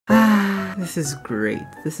This is great.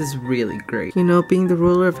 This is really great. You know, being the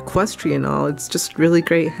ruler of Equestria and all, it's just really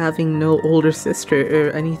great having no older sister or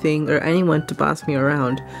anything or anyone to boss me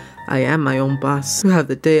around. I am my own boss. You have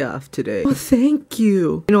the day off today. Oh, thank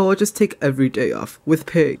you. You know, I'll just take every day off with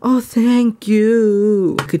pay. Oh, thank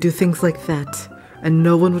you. I could do things like that and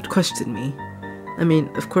no one would question me. I mean,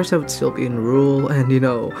 of course I would still be in rule and, you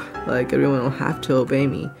know, like everyone will have to obey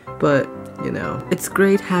me. But, you know, it's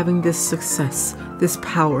great having this success, this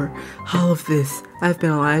power, all of this. I've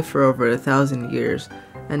been alive for over 1,000 years.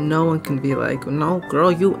 And no one can be like, no,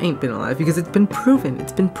 girl, you ain't been alive, because it's been proven.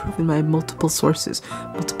 It's been proven by multiple sources,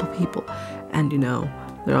 multiple people. And, you know,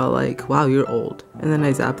 they're all like, wow, you're old. And then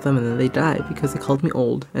I zap them and then they die because they called me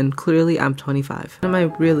old. And clearly I'm 25. One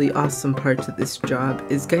of my really awesome parts of this job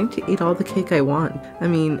is getting to eat all the cake I want. I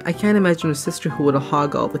mean, I can't imagine a sister who would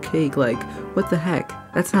hog all the cake. Like, what the heck?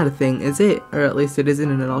 That's not a thing, is it? Or at least it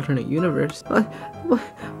isn't in an alternate universe.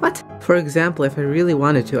 What? For example, if I really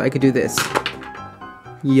wanted to, I could do this.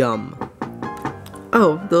 Yum.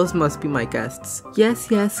 Oh, those must be my guests.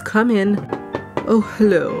 Yes, yes, come in. Oh,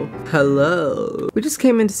 hello. Hello. We just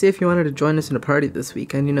came in to see if you wanted to join us in a party this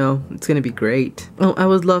weekend, you know, it's gonna be great. Oh, I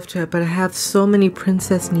would love to, but I have so many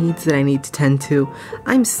princess needs that I need to tend to.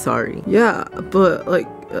 I'm sorry. Yeah, but like,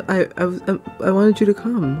 I wanted you to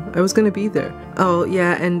come. I was gonna be there. Oh,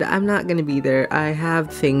 yeah, and I'm not gonna be there. I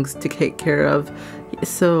have things to take care of.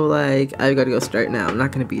 So, like, I've gotta go start now. I'm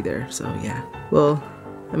not gonna be there, so yeah. Well,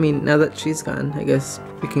 I mean, now that she's gone, I guess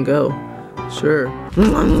we can go. Sure.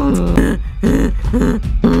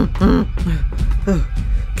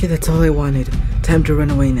 Okay, that's all I wanted. Time to run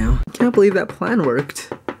away now. Can't believe that plan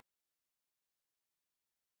worked.